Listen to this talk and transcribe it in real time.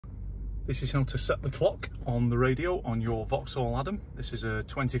This is how to set the clock on the radio on your Vauxhall Adam. This is a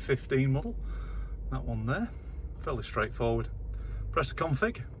 2015 model. That one there, fairly straightforward. Press the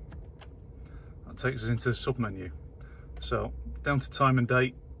config. That takes us into the sub menu. So down to time and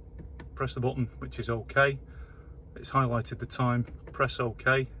date, press the button, which is OK. It's highlighted the time, press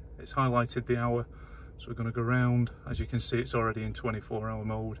OK. It's highlighted the hour. So we're going to go round. As you can see, it's already in 24-hour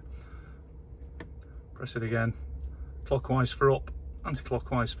mode. Press it again. Clockwise for up,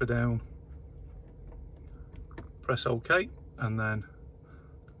 anti-clockwise for down. Press OK, and then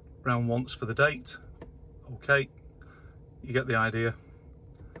round once for the date. OK, you get the idea.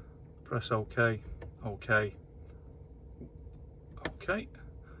 Press OK, OK, OK,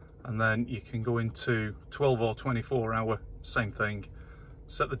 and then you can go into 12 or 24 hour, same thing.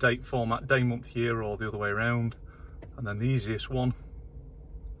 Set the date format, day, month, year, or the other way around. And then the easiest one,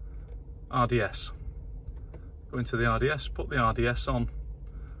 RDS. Go into the RDS, put the RDS on,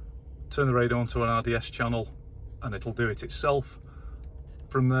 turn the radio onto an RDS channel, and it'll do it itself.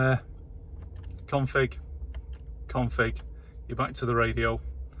 From there, config, you're back to the radio.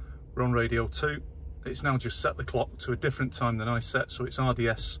 We're on radio 2. It's now just set the clock to a different time than I set, so it's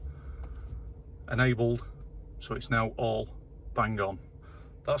RDS enabled, so it's now all bang on.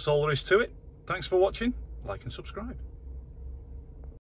 That's all there is to it. Thanks for watching. Like and subscribe.